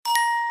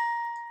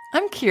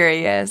I'm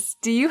curious,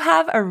 do you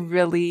have a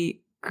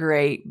really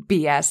great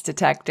BS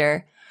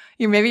detector?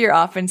 Maybe you're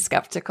often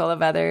skeptical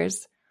of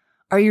others.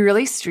 Are you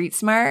really street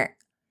smart?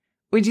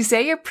 Would you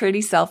say you're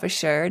pretty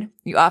self-assured?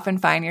 You often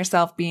find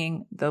yourself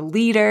being the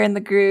leader in the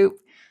group.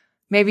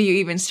 Maybe you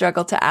even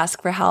struggle to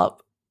ask for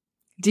help.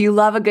 Do you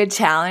love a good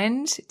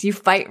challenge? Do you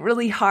fight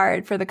really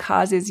hard for the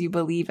causes you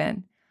believe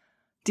in?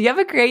 Do you have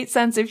a great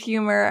sense of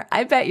humor?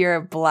 I bet you're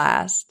a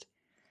blast.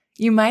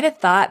 You might have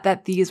thought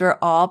that these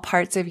were all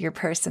parts of your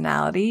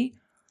personality,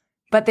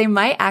 but they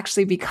might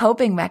actually be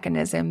coping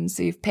mechanisms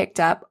you've picked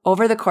up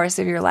over the course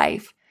of your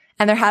life,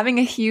 and they're having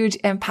a huge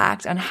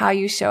impact on how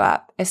you show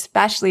up,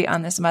 especially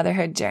on this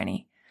motherhood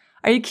journey.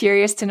 Are you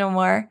curious to know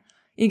more?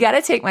 You got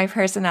to take my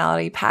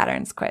personality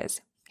patterns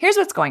quiz. Here's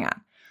what's going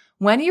on.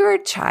 When you were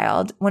a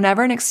child,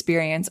 whenever an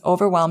experience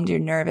overwhelmed your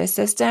nervous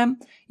system,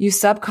 you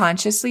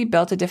subconsciously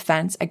built a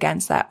defense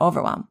against that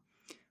overwhelm.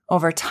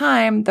 Over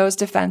time, those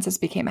defenses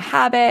became a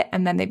habit,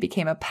 and then they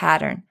became a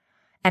pattern.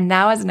 And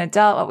now as an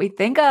adult, what we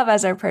think of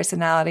as our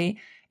personality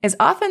is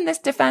often this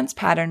defense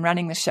pattern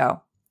running the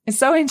show. It's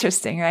so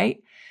interesting,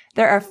 right?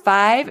 There are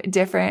 5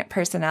 different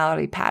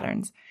personality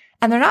patterns,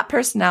 and they're not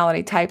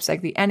personality types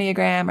like the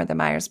Enneagram or the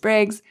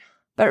Myers-Briggs,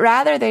 but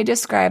rather they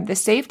describe the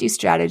safety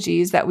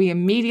strategies that we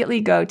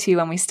immediately go to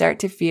when we start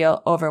to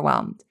feel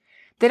overwhelmed.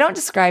 They don't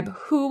describe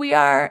who we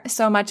are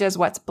so much as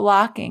what's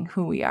blocking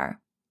who we are.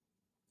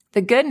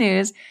 The good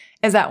news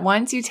is that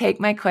once you take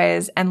my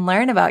quiz and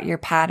learn about your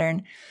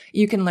pattern,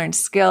 you can learn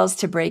skills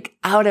to break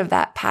out of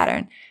that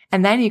pattern.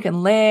 And then you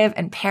can live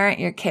and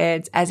parent your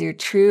kids as your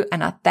true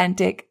and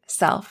authentic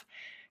self.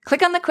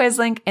 Click on the quiz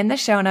link in the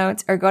show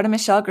notes or go to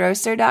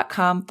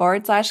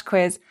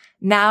michellegrosser.com/quiz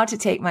now to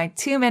take my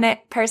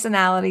 2-minute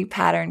personality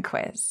pattern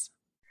quiz.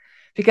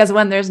 Because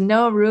when there's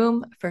no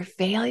room for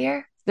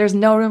failure, there's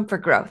no room for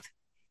growth.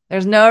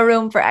 There's no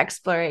room for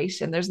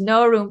exploration. There's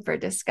no room for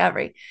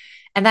discovery.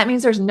 And that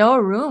means there's no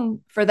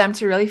room for them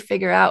to really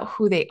figure out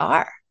who they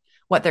are,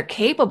 what they're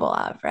capable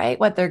of, right?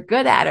 What they're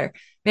good at or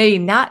maybe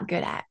not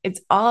good at.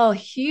 It's all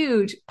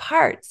huge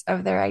parts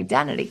of their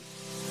identity.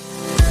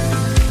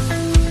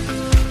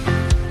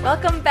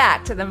 Welcome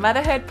back to the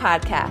Motherhood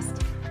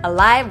Podcast, a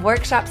live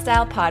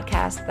workshop-style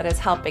podcast that is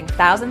helping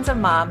thousands of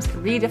moms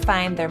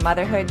redefine their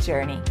motherhood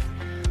journey.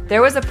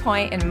 There was a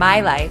point in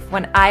my life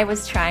when I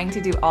was trying to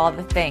do all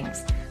the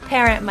things: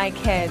 parent my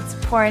kids,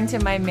 pour into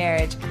my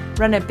marriage,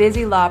 run a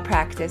busy law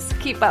practice,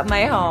 keep up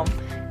my home.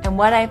 And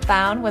what I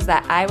found was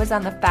that I was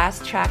on the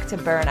fast track to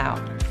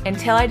burnout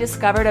until I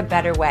discovered a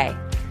better way.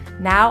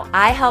 Now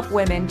I help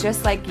women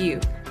just like you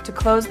to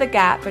close the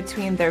gap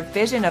between their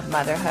vision of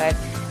motherhood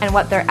and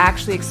what they're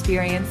actually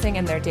experiencing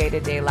in their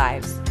day-to-day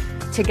lives.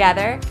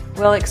 Together,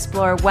 we'll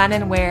explore when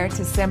and where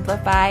to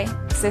simplify,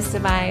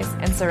 systemize,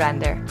 and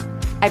surrender.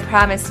 I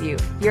promise you,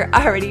 you're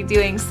already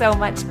doing so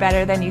much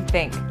better than you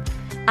think.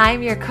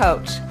 I'm your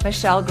coach,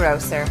 Michelle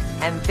Grosser,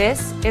 and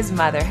this is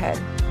Motherhood.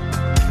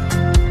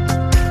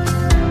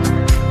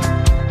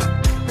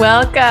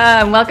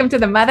 Welcome to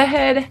the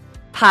Motherhood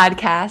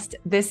Podcast.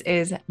 This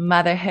is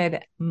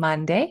Motherhood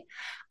Monday.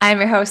 I'm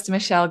your host,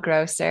 Michelle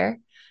Grosser,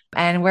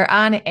 and we're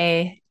on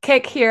a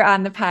kick here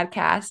on the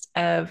podcast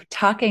of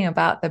talking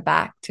about the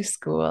back to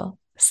school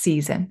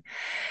season.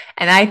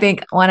 And I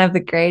think one of the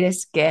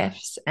greatest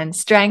gifts and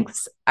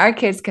strengths our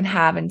kids can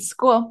have in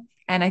school,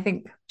 and I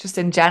think just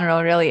in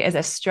general really, is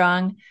a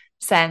strong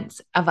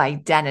sense of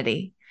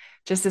identity,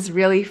 just this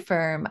really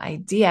firm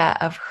idea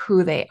of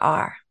who they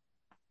are.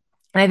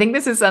 And I think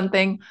this is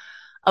something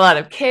a lot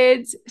of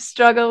kids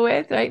struggle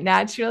with, right?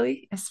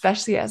 Naturally,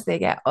 especially as they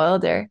get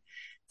older.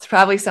 It's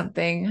probably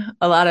something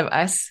a lot of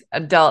us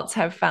adults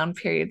have found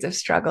periods of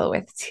struggle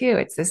with too.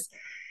 It's this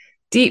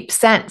deep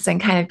sense and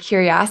kind of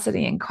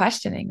curiosity and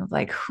questioning of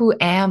like, who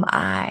am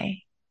I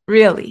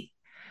really?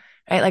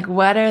 Right? Like,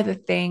 what are the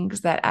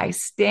things that I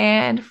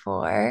stand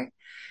for?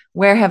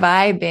 Where have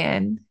I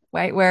been?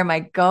 Right? Where am I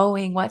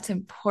going? What's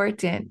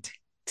important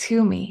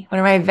to me? What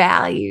are my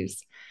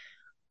values?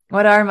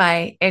 What are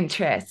my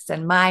interests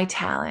and my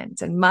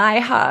talents and my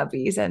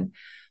hobbies and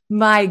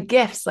my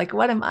gifts? Like,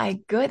 what am I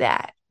good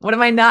at? What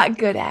am I not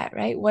good at?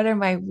 Right? What are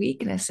my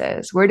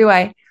weaknesses? Where do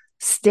I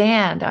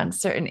stand on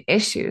certain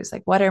issues?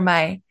 Like, what are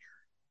my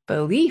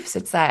beliefs?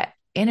 It's that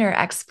inner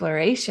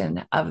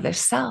exploration of the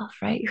self,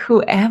 right?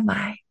 Who am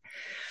I?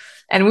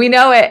 And we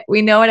know it.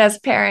 We know it as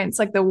parents.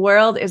 Like, the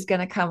world is going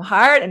to come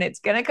hard and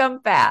it's going to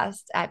come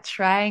fast at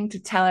trying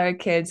to tell our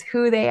kids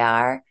who they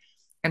are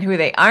and who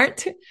they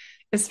aren't,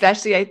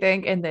 especially I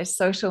think in this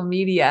social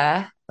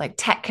media, like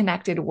tech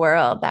connected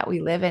world that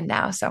we live in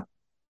now. So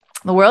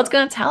the world's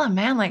going to tell them,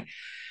 man, like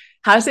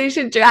how they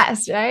should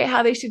dress, right?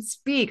 How they should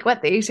speak,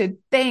 what they should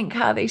think,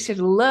 how they should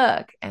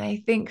look. And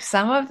I think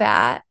some of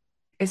that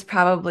is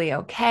probably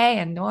okay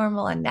and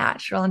normal and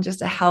natural and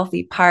just a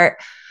healthy part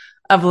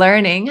of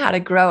learning how to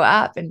grow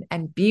up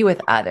and be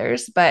with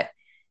others. But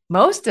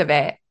most of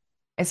it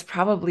is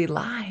probably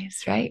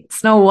lies, right?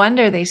 It's no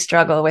wonder they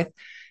struggle with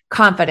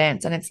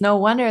confidence, and it's no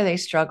wonder they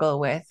struggle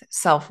with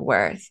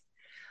self-worth.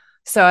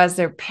 So as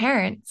their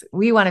parents,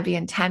 we want to be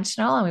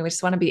intentional and we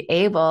just want to be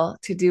able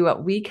to do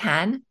what we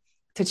can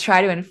to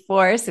try to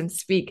enforce and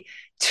speak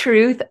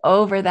truth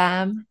over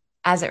them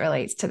as it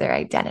relates to their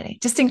identity.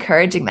 Just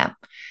encouraging them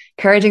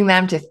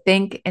to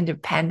think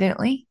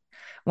independently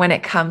when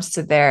it comes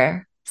to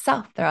their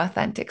self, their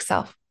authentic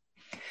self.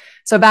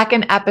 So back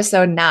in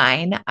episode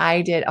 9,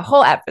 I did a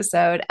whole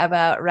episode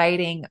about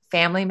writing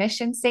family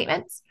mission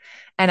statements.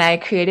 And I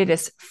created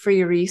this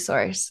free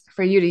resource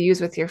for you to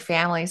use with your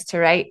families to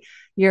write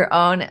your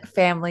own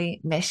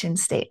family mission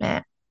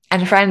statement.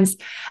 And friends,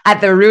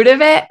 at the root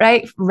of it,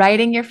 right,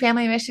 writing your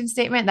family mission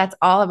statement, that's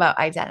all about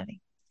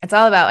identity. It's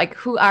all about like,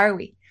 who are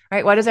we,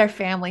 right? What does our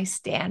family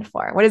stand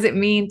for? What does it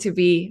mean to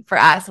be, for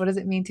us, what does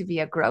it mean to be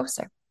a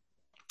grocer?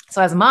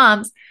 So as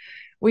moms,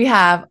 we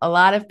have a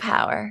lot of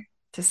power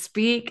to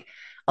speak,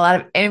 a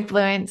lot of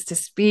influence to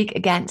speak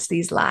against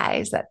these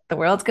lies that the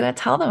world's going to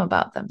tell them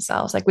about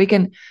themselves. Like we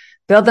can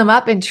build them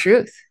up in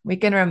truth. We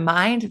can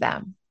remind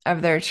them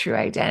of their true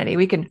identity.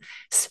 We can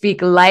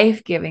speak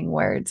life-giving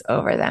words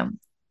over them.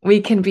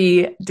 We can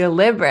be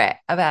deliberate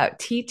about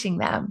teaching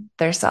them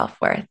their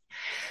self-worth.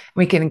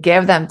 We can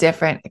give them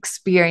different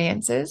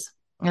experiences.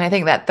 And I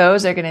think that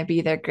those are going to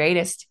be their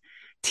greatest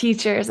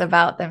teachers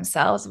about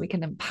themselves. We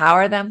can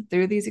empower them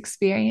through these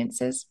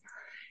experiences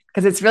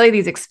because it's really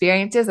these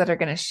experiences that are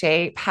going to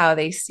shape how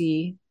they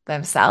see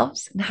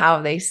themselves and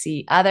how they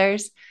see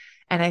others.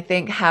 And I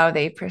think how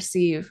they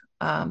perceive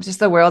just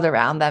the world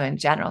around them in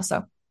general.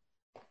 So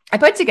I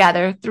put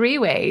together 3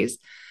 ways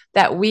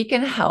that we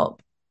can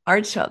help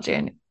our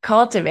children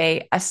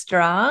cultivate a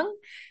strong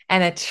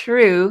and a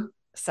true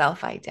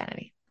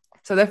self-identity.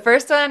 So the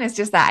first one is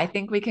just that I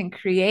think we can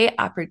create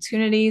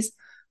opportunities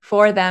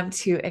for them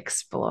to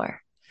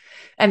explore.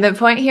 And the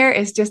point here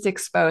is just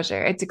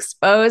exposure. It's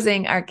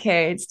exposing our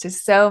kids to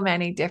so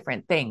many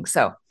different things.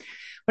 So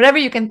whatever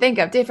you can think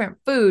of, different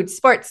foods,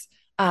 sports,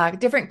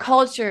 different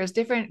cultures,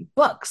 different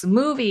books,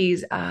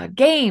 movies,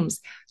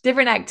 games,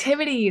 different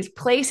activities,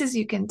 places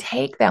you can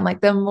take them.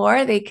 Like the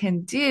more they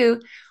can do,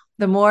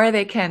 the more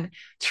they can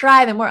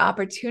try, the more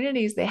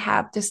opportunities they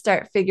have to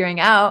start figuring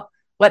out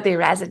what they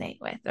resonate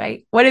with,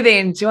 right? What do they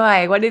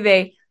enjoy? What do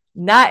they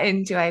not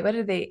enjoy? What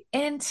are they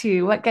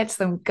into? What gets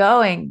them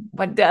going?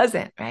 What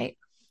doesn't, right?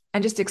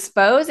 And just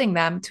exposing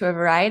them to a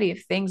variety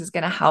of things is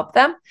going to help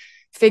them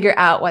figure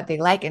out what they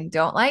like and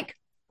don't like,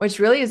 which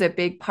really is a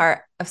big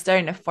part of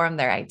starting to form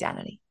their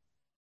identity.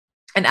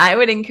 And I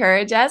would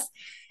encourage us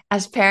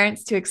as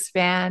parents to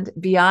expand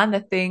beyond the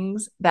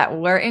things that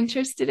we're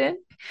interested in,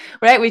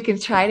 right? We can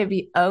try to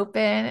be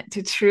open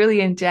to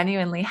truly and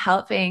genuinely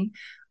helping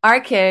our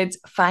kids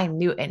find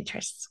new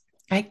interests,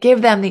 right?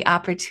 Give them the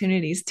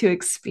opportunities to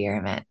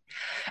experiment.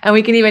 And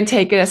we can even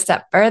take it a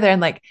step further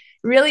and like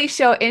really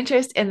show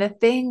interest in the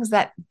things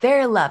that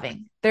they're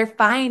loving. They're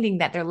finding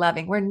that they're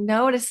loving. We're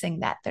noticing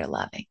that they're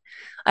loving.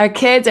 Our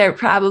kids are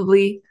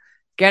probably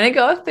going to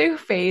go through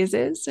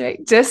phases, right?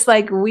 Just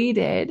like we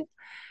did,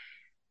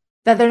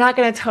 that they're not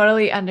going to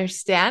totally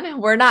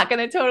understand. We're not going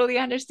to totally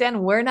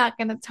understand. We're not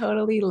going to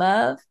totally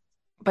love.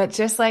 But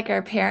just like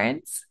our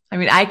parents, I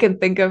mean, I can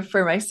think of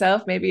for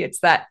myself, maybe it's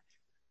that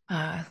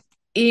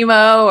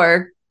emo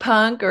or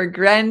punk or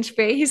grunge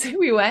phase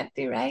we went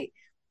through, right?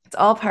 It's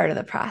all part of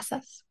the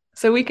process.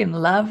 So we can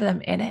love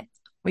them in it.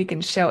 We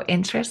can show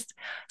interest,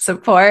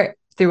 support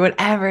through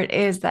whatever it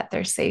is that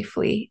they're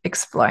safely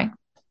exploring.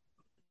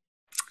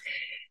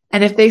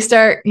 And if they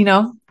start,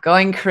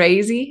 going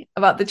crazy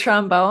about the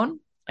trombone,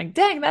 like,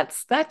 dang,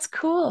 that's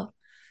cool.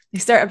 They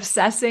start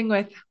obsessing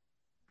with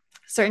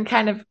certain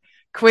kind of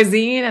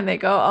cuisine and they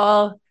go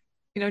all,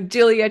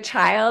 Julia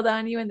Child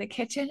on you in the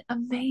kitchen.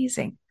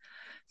 Amazing.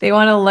 They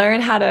want to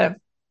learn how to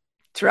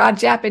draw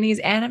Japanese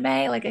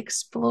anime, like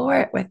explore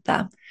it with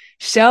them.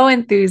 Show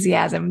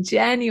enthusiasm,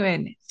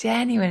 genuine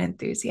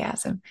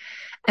enthusiasm,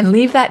 and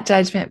leave that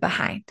judgment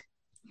behind.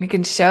 We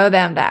can show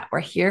them that we're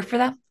here for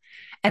them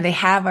and they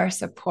have our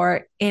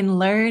support in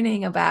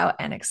learning about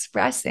and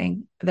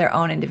expressing their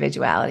own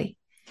individuality.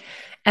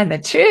 And the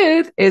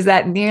truth is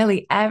that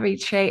nearly every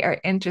trait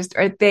or interest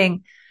or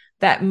thing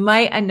that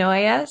might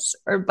annoy us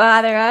or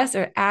bother us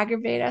or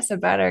aggravate us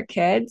about our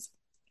kids,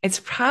 it's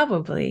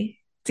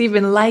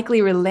even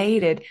likely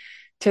related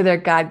to their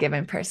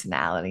God-given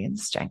personality and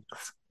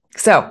strengths.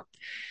 So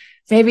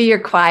maybe your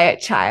quiet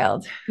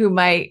child who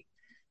might,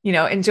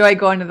 enjoy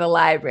going to the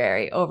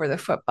library over the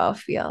football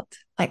field.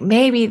 Like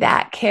maybe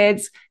that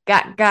kid's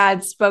got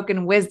God's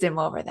spoken wisdom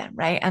over them,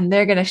 right? And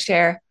they're going to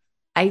share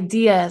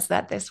ideas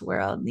that this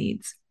world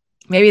needs.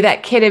 Maybe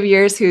that kid of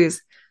yours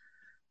who's,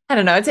 I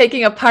don't know,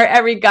 taking apart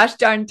every gosh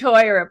darn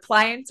toy or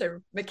appliance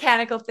or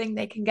mechanical thing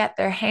they can get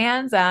their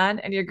hands on,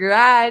 and your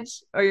garage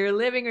or your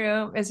living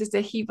room is just a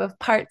heap of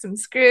parts and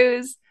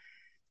screws.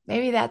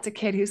 Maybe that's a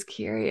kid who's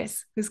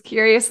curious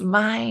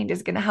mind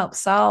is going to help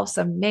solve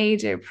some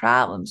major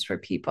problems for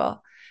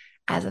people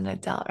as an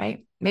adult,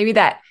 right? Maybe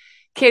that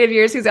kid of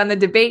yours who's on the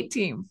debate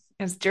team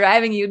is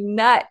driving you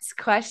nuts,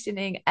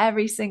 questioning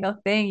every single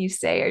thing you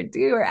say or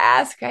do or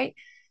ask, right?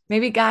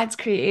 Maybe God's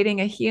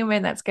creating a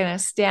human that's going to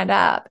stand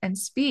up and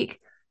speak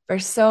for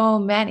so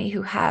many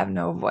who have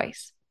no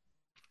voice.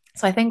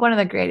 So I think one of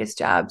the greatest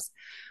jobs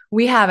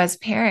we have as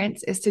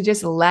parents is to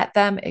just let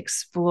them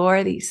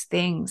explore these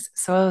things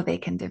so they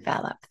can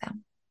develop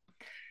them.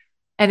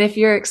 And if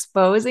you're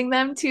exposing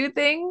them to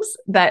things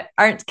that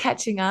aren't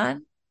catching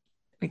on,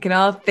 we can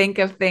all think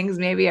of things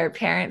maybe our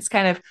parents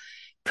kind of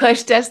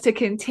pushed us to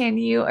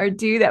continue or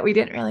do that we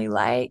didn't really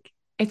like.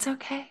 It's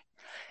okay.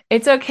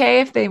 It's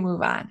okay if they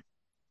move on.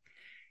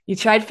 You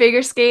tried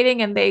figure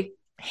skating and they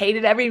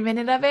hated every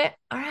minute of it.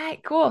 All right,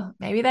 cool.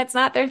 Maybe that's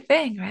not their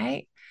thing,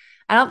 right?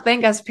 I don't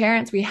think as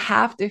parents, we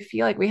have to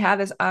feel like we have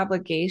this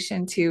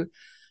obligation to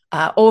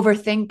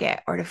overthink it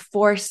or to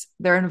force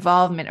their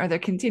involvement or their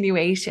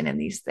continuation in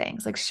these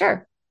things. Like,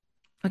 sure,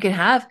 we can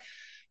have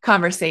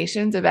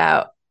conversations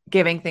about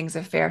giving things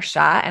a fair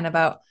shot and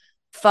about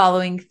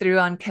following through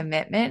on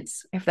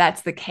commitments, if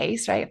that's the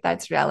case, right? If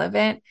that's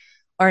relevant,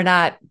 or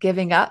not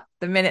giving up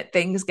the minute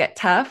things get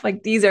tough.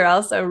 Like, these are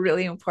also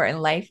really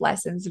important life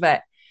lessons. But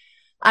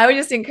I would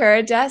just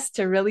encourage us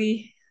to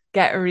really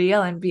get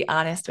real and be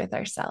honest with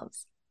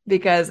ourselves,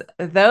 because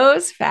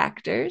those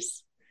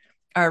factors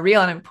are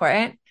real and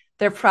important.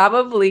 They're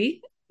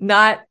probably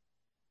not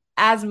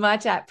as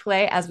much at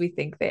play as we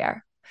think they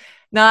are,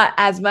 not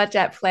as much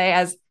at play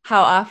as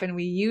how often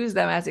we use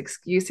them as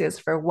excuses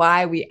for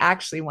why we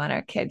actually want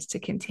our kids to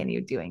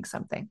continue doing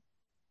something.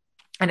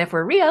 And if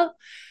we're real,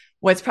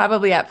 what's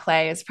probably at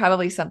play is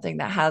probably something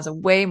that has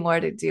way more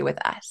to do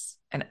with us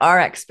and our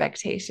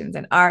expectations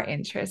and our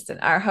interests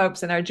and our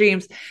hopes and our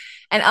dreams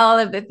and all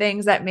of the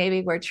things that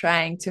maybe we're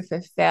trying to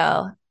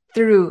fulfill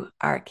through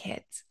our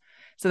kids.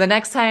 So the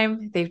next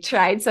time they've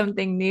tried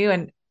something new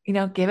and,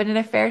 given it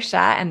a fair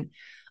shot and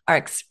are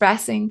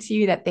expressing to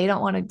you that they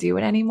don't want to do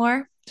it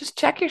anymore, just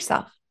check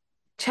yourself.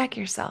 Check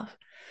yourself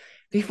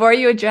before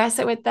you address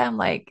it with them.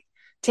 Like,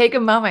 take a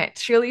moment,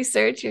 truly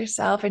search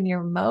yourself and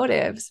your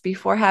motives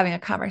before having a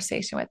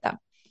conversation with them.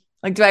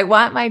 Like, do I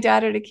want my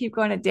daughter to keep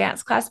going to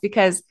dance class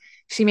because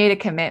she made a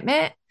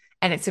commitment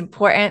and it's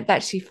important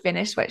that she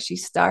finish what she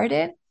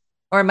started?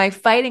 Or am I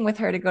fighting with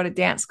her to go to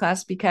dance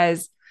class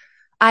because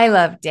I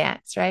love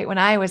dance, right? When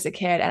I was a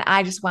kid, and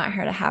I just want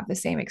her to have the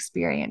same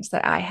experience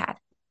that I had.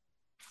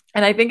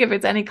 And I think if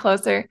it's any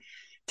closer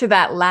to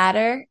that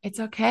latter, it's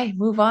okay,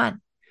 move on.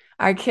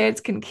 Our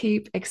kids can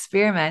keep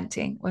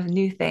experimenting with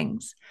new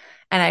things.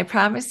 And I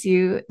promise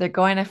you, they're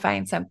going to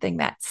find something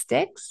that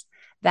sticks,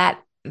 that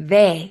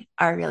they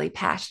are really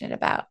passionate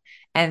about.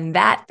 And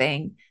that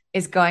thing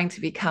is going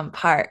to become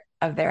part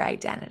of their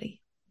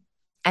identity.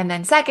 And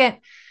then second,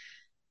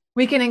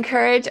 we can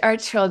encourage our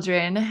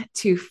children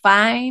to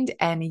find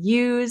and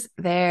use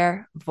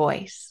their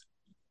voice.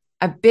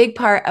 A big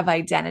part of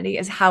identity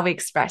is how we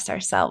express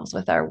ourselves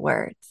with our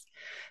words.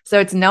 So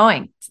it's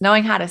knowing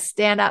how to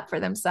stand up for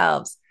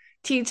themselves,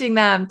 teaching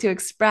them to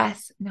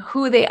express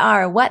who they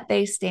are, what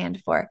they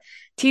stand for,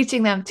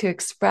 teaching them to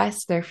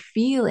express their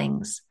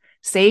feelings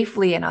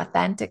safely and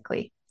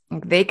authentically.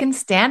 They can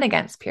stand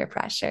against peer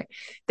pressure.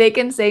 They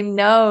can say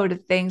no to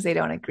things they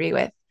don't agree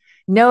with,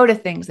 no to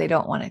things they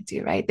don't want to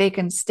do, right? They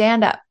can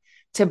stand up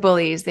to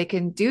bullies. They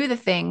can do the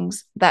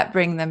things that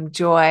bring them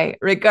joy,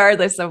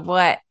 regardless of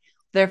what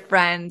their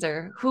friends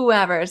or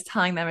whoever is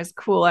telling them is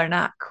cool or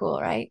not cool,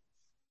 right?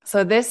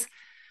 So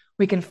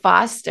we can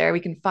foster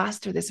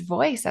this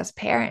voice as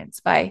parents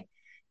by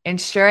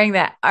ensuring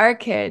that our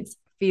kids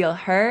feel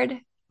heard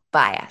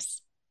by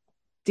us.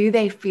 Do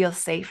they feel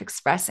safe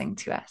expressing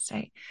to us,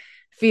 right?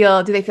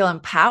 Do they feel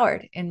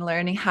empowered in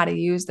learning how to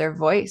use their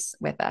voice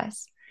with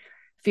us?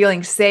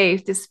 Feeling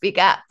safe to speak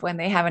up when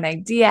they have an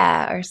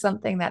idea or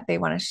something that they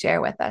want to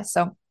share with us.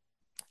 So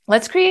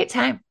let's create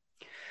time.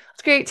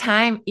 Let's create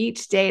time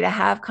each day to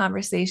have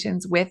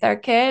conversations with our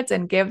kids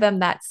and give them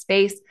that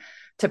space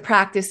to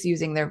practice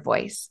using their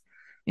voice.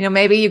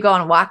 Maybe you go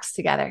on walks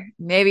together.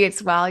 Maybe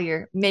it's while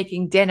you're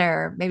making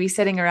dinner, maybe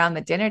sitting around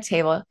the dinner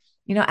table.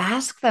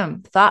 Ask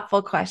them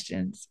thoughtful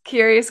questions,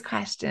 curious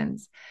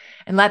questions,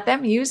 and let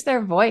them use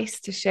their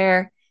voice to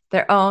share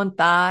their own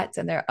thoughts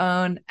and their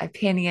own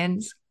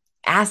opinions.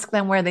 Ask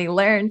them where they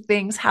learned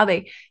things, how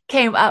they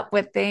came up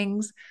with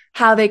things,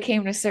 how they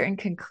came to certain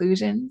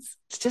conclusions.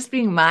 It's just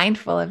being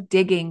mindful of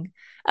digging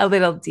a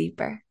little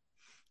deeper.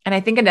 And I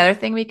think another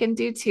thing we can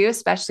do too,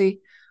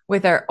 especially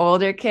with our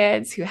older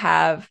kids who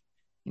have,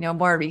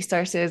 more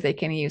resources, they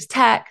can use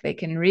tech, they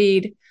can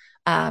read,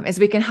 is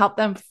we can help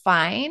them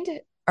find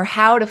or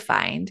how to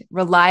find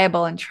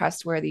reliable and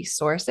trustworthy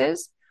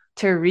sources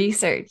to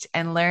research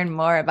and learn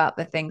more about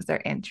the things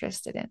they're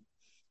interested in.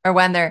 Or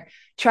when they're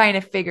trying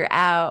to figure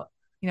out,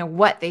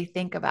 what they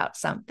think about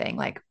something,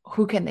 like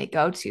who can they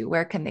go to,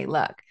 where can they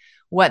look,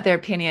 what their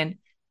opinion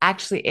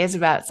actually is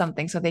about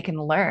something, so they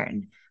can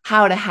learn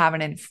how to have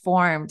an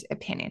informed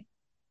opinion.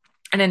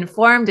 An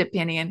informed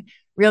opinion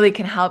really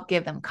can help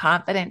give them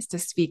confidence to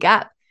speak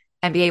up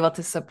and be able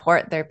to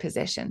support their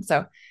position.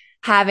 So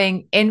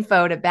having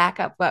info to back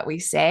up what we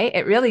say,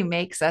 it really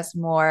makes us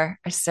more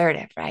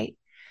assertive, right?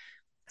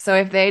 So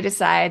if they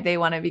decide they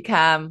want to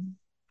become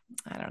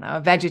I don't know,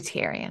 a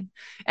vegetarian.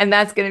 And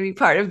that's going to be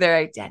part of their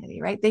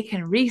identity, right? They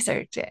can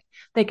research it.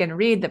 They can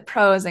read the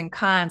pros and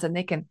cons, and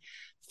they can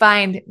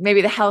find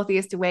maybe the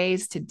healthiest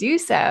ways to do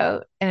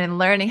so. And in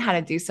learning how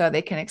to do so,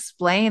 they can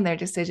explain their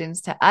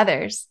decisions to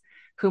others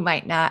who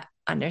might not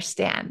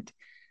understand.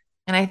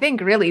 And I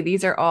think really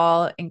these are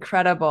all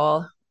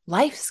incredible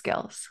life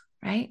skills,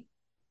 right?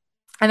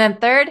 And then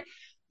third,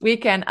 we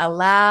can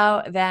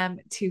allow them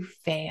to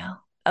fail.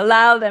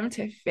 Allow them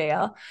to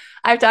fail.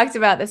 I've talked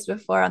about this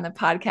before on the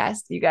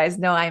podcast. You guys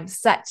know I'm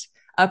such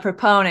a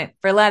proponent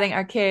for letting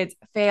our kids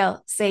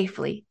fail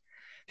safely,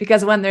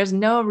 because when there's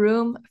no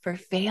room for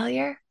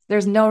failure,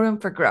 there's no room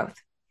for growth.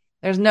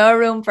 There's no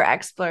room for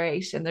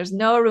exploration. There's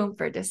no room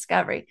for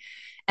discovery.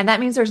 And that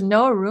means there's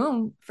no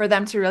room for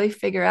them to really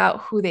figure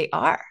out who they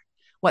are,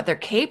 what they're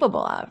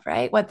capable of,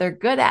 right? What they're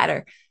good at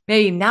or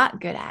maybe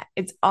not good at.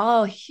 It's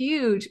all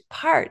huge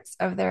parts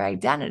of their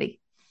identity.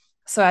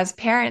 So as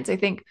parents, I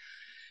think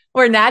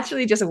we're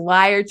naturally just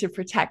wired to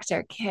protect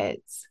our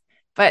kids.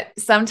 But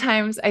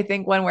sometimes I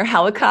think when we're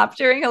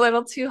helicoptering a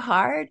little too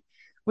hard,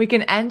 we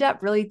can end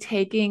up really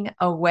taking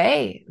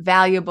away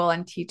valuable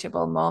and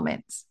teachable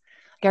moments.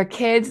 Like our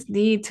kids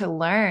need to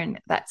learn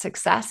that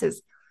success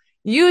is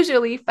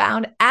usually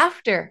found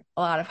after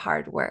a lot of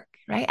hard work,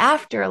 right?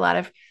 After a lot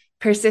of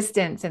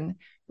persistence and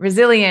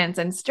resilience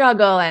and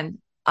struggle and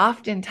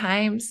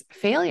oftentimes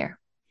failure.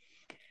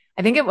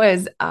 I think it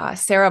was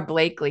Sarah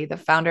Blakely, the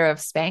founder of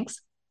Spanx.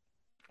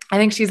 I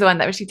think she's the one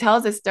that she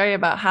tells this story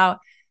about how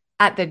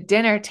at the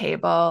dinner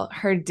table,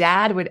 her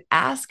dad would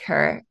ask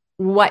her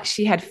what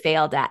she had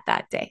failed at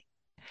that day.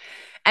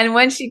 And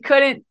when she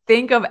couldn't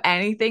think of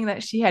anything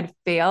that she had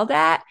failed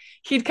at,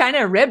 he'd kind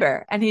of rib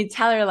her and he'd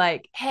tell her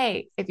like,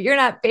 hey, if you're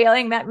not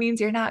failing, that means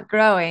you're not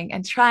growing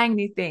and trying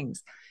new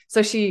things.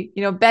 So she,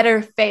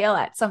 better fail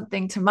at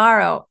something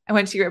tomorrow. And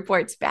when she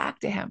reports back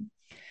to him.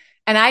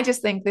 And I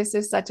just think this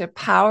is such a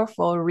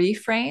powerful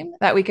reframe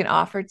that we can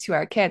offer to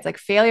our kids. Like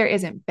failure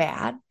isn't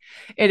bad.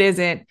 It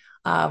isn't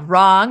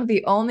wrong.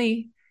 The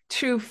only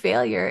true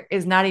failure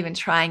is not even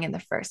trying in the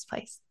first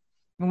place.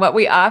 And what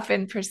we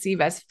often perceive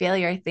as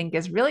failure, I think,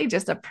 is really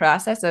just a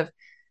process of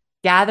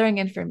gathering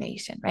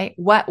information, right?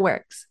 What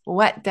works,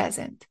 what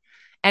doesn't.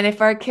 And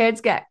if our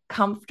kids get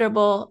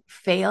comfortable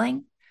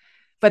failing,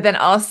 but then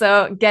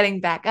also getting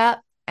back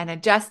up and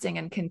adjusting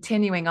and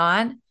continuing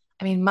on,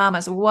 I mean,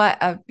 mamas, what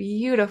a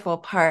beautiful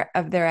part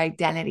of their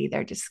identity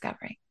they're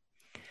discovering.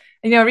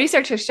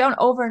 Research has shown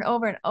over and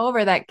over and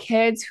over that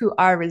kids who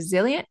are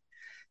resilient,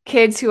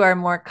 kids who are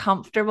more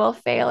comfortable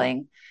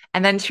failing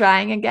and then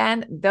trying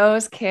again,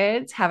 those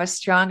kids have a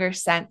stronger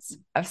sense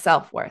of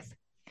self-worth.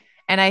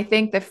 And I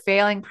think the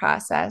failing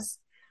process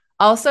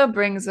also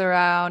brings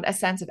around a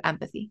sense of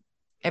empathy.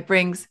 It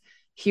brings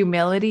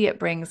humility, it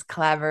brings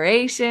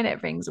collaboration,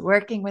 it brings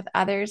working with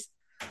others,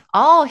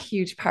 all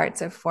huge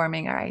parts of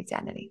forming our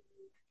identity.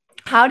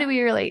 How do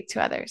we relate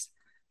to others?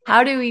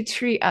 How do we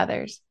treat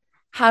others?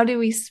 How do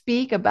we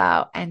speak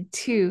about and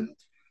to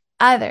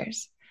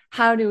others?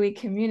 How do we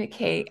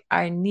communicate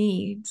our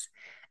needs?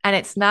 And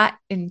it's not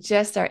in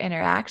just our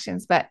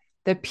interactions, but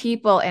the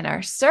people in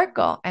our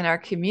circle and our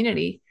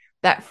community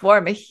that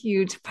form a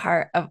huge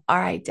part of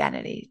our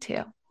identity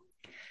too.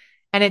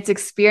 And it's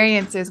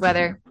experiences,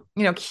 whether,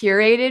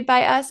 curated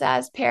by us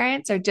as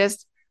parents or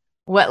just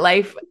what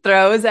life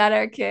throws at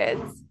our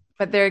kids,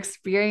 but their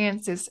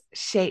experiences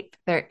shape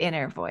their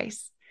inner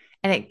voice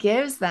and it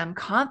gives them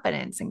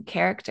confidence and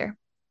character.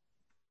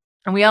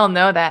 And we all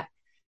know that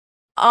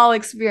all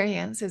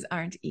experiences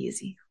aren't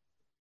easy.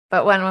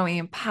 But when we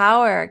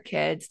empower our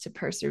kids to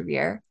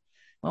persevere,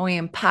 when we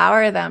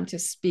empower them to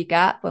speak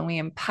up, when we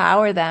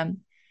empower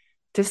them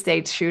to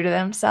stay true to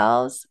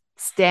themselves,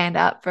 stand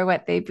up for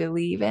what they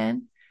believe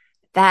in,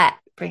 that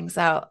brings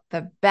out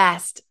the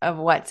best of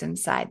what's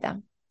inside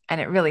them.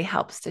 And it really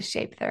helps to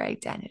shape their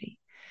identity.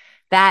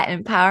 That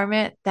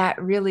empowerment,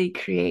 that really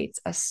creates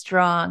a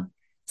strong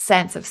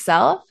sense of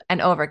self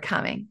and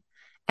overcoming.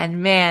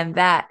 And man,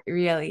 that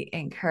really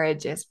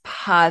encourages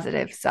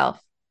positive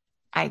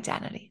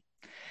self-identity.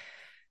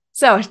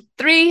 So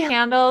 3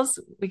 handles,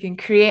 we can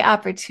create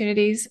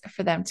opportunities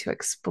for them to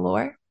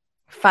explore,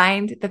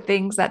 find the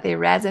things that they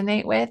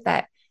resonate with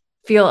that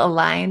feel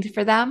aligned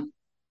for them.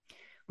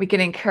 We can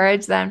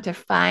encourage them to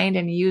find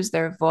and use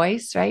their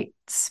voice, right?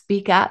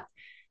 Speak up,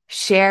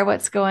 share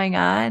what's going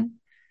on.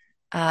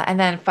 And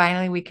then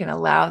finally, we can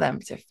allow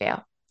them to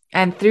fail.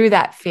 And through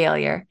that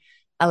failure,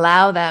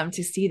 allow them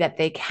to see that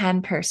they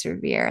can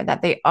persevere,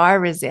 that they are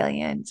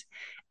resilient,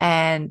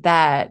 and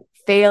that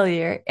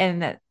failure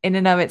in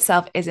and of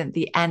itself isn't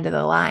the end of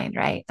the line,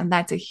 right? And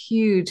that's a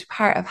huge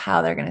part of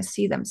how they're going to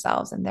see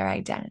themselves and their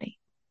identity.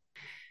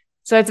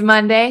 So it's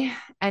Monday,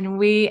 and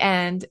we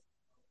end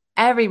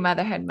every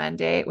Motherhood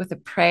Monday with a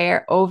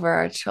prayer over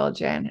our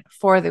children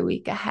for the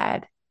week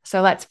ahead.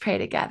 So let's pray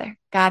together.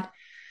 God,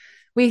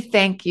 we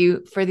thank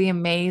you for the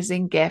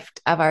amazing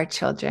gift of our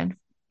children.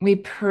 We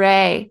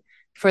pray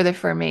for the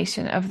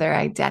formation of their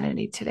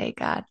identity today,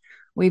 God.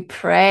 We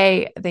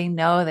pray they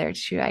know their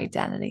true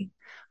identity,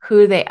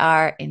 who they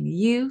are in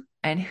you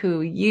and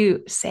who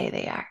you say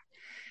they are.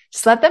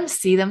 Just let them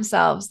see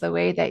themselves the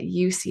way that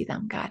you see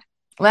them, God.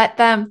 Let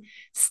them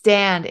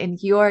stand in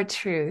your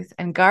truth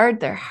and guard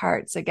their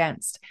hearts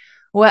against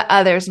what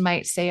others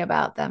might say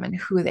about them and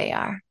who they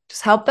are.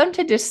 Just help them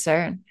to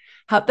discern.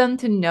 Help them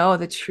to know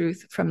the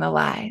truth from the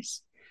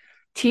lies.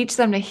 Teach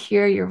them to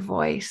hear your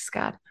voice,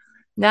 God.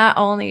 Not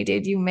only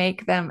did you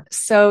make them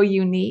so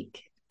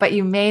unique, but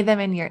you made them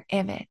in your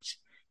image.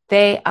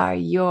 They are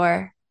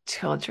your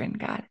children,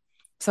 God.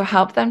 So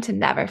help them to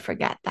never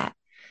forget that.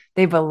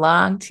 They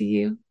belong to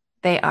you.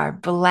 They are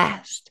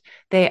blessed.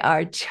 They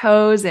are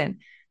chosen.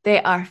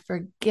 They are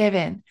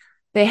forgiven.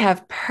 They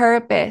have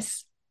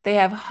purpose. They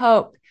have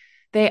hope.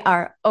 They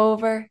are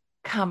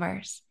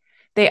overcomers.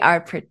 They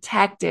are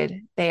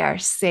protected. They are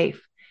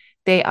safe.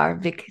 They are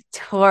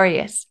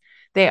victorious.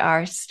 They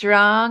are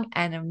strong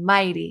and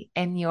mighty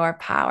in your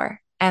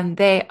power. And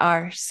they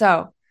are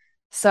so,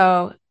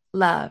 so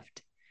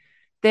loved.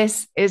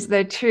 This is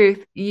the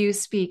truth you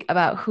speak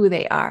about who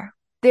they are.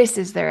 This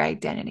is their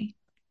identity.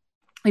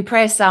 We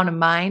pray a sound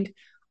mind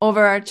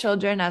over our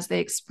children as they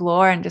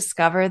explore and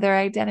discover their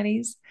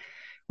identities.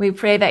 We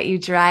pray that you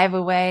drive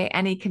away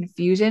any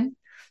confusion,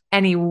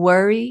 any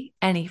worry,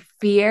 any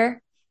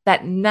fear,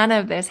 that none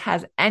of this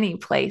has any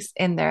place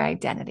in their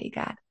identity,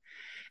 God.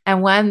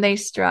 And when they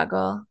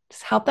struggle,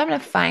 just help them to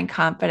find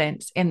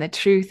confidence in the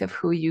truth of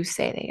who you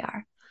say they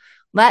are.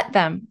 Let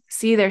them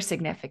see their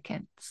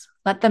significance.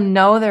 Let them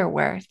know their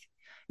worth.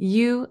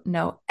 You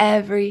know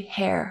every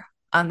hair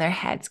on their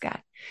heads,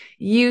 God.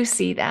 You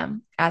see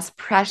them as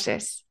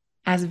precious,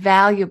 as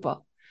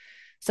valuable.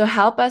 So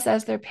help us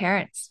as their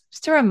parents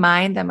just to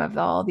remind them of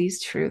all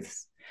these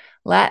truths.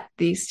 Let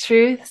these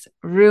truths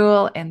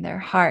rule in their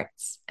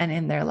hearts and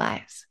in their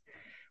lives.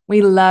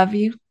 We love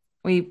you.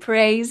 We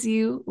praise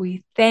you.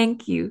 We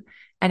thank you.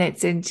 And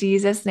it's in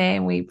Jesus'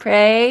 name we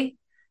pray.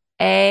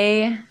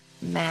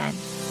 Amen.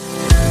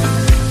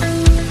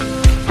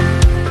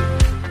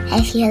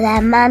 If you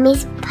love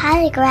Mommy's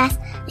podcast,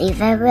 leave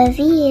a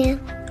review.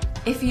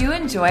 If you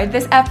enjoyed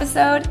this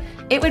episode,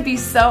 it would be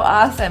so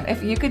awesome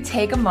if you could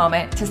take a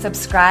moment to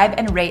subscribe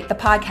and rate the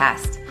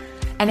podcast.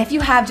 And if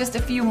you have just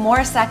a few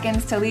more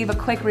seconds to leave a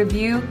quick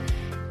review,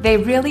 they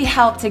really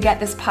help to get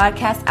this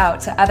podcast out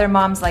to other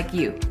moms like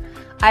you.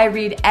 I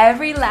read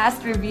every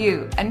last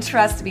review, and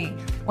trust me,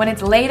 when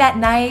it's late at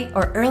night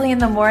or early in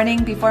the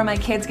morning before my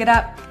kids get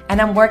up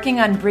and I'm working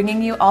on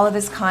bringing you all of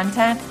this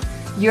content,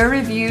 your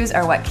reviews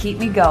are what keep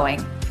me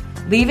going.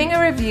 Leaving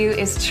a review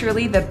is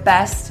truly the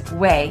best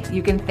way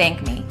you can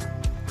thank me.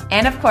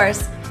 And of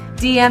course,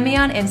 DM me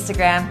on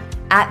Instagram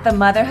at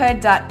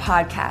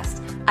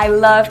themotherhood.podcast. I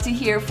love to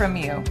hear from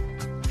you.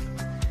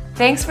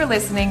 Thanks for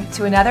listening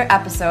to another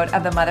episode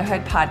of the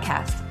Motherhood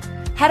Podcast.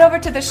 Head over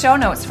to the show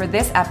notes for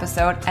this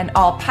episode and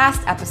all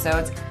past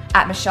episodes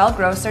at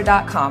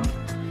michellegrosser.com,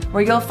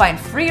 where you'll find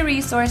free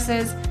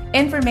resources,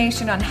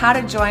 information on how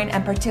to join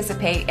and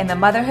participate in the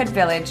Motherhood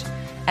Village,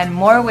 and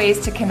more ways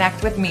to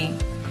connect with me.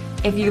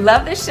 If you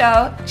love the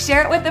show,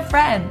 share it with a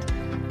friend.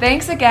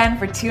 Thanks again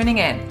for tuning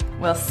in.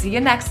 We'll see you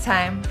next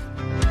time.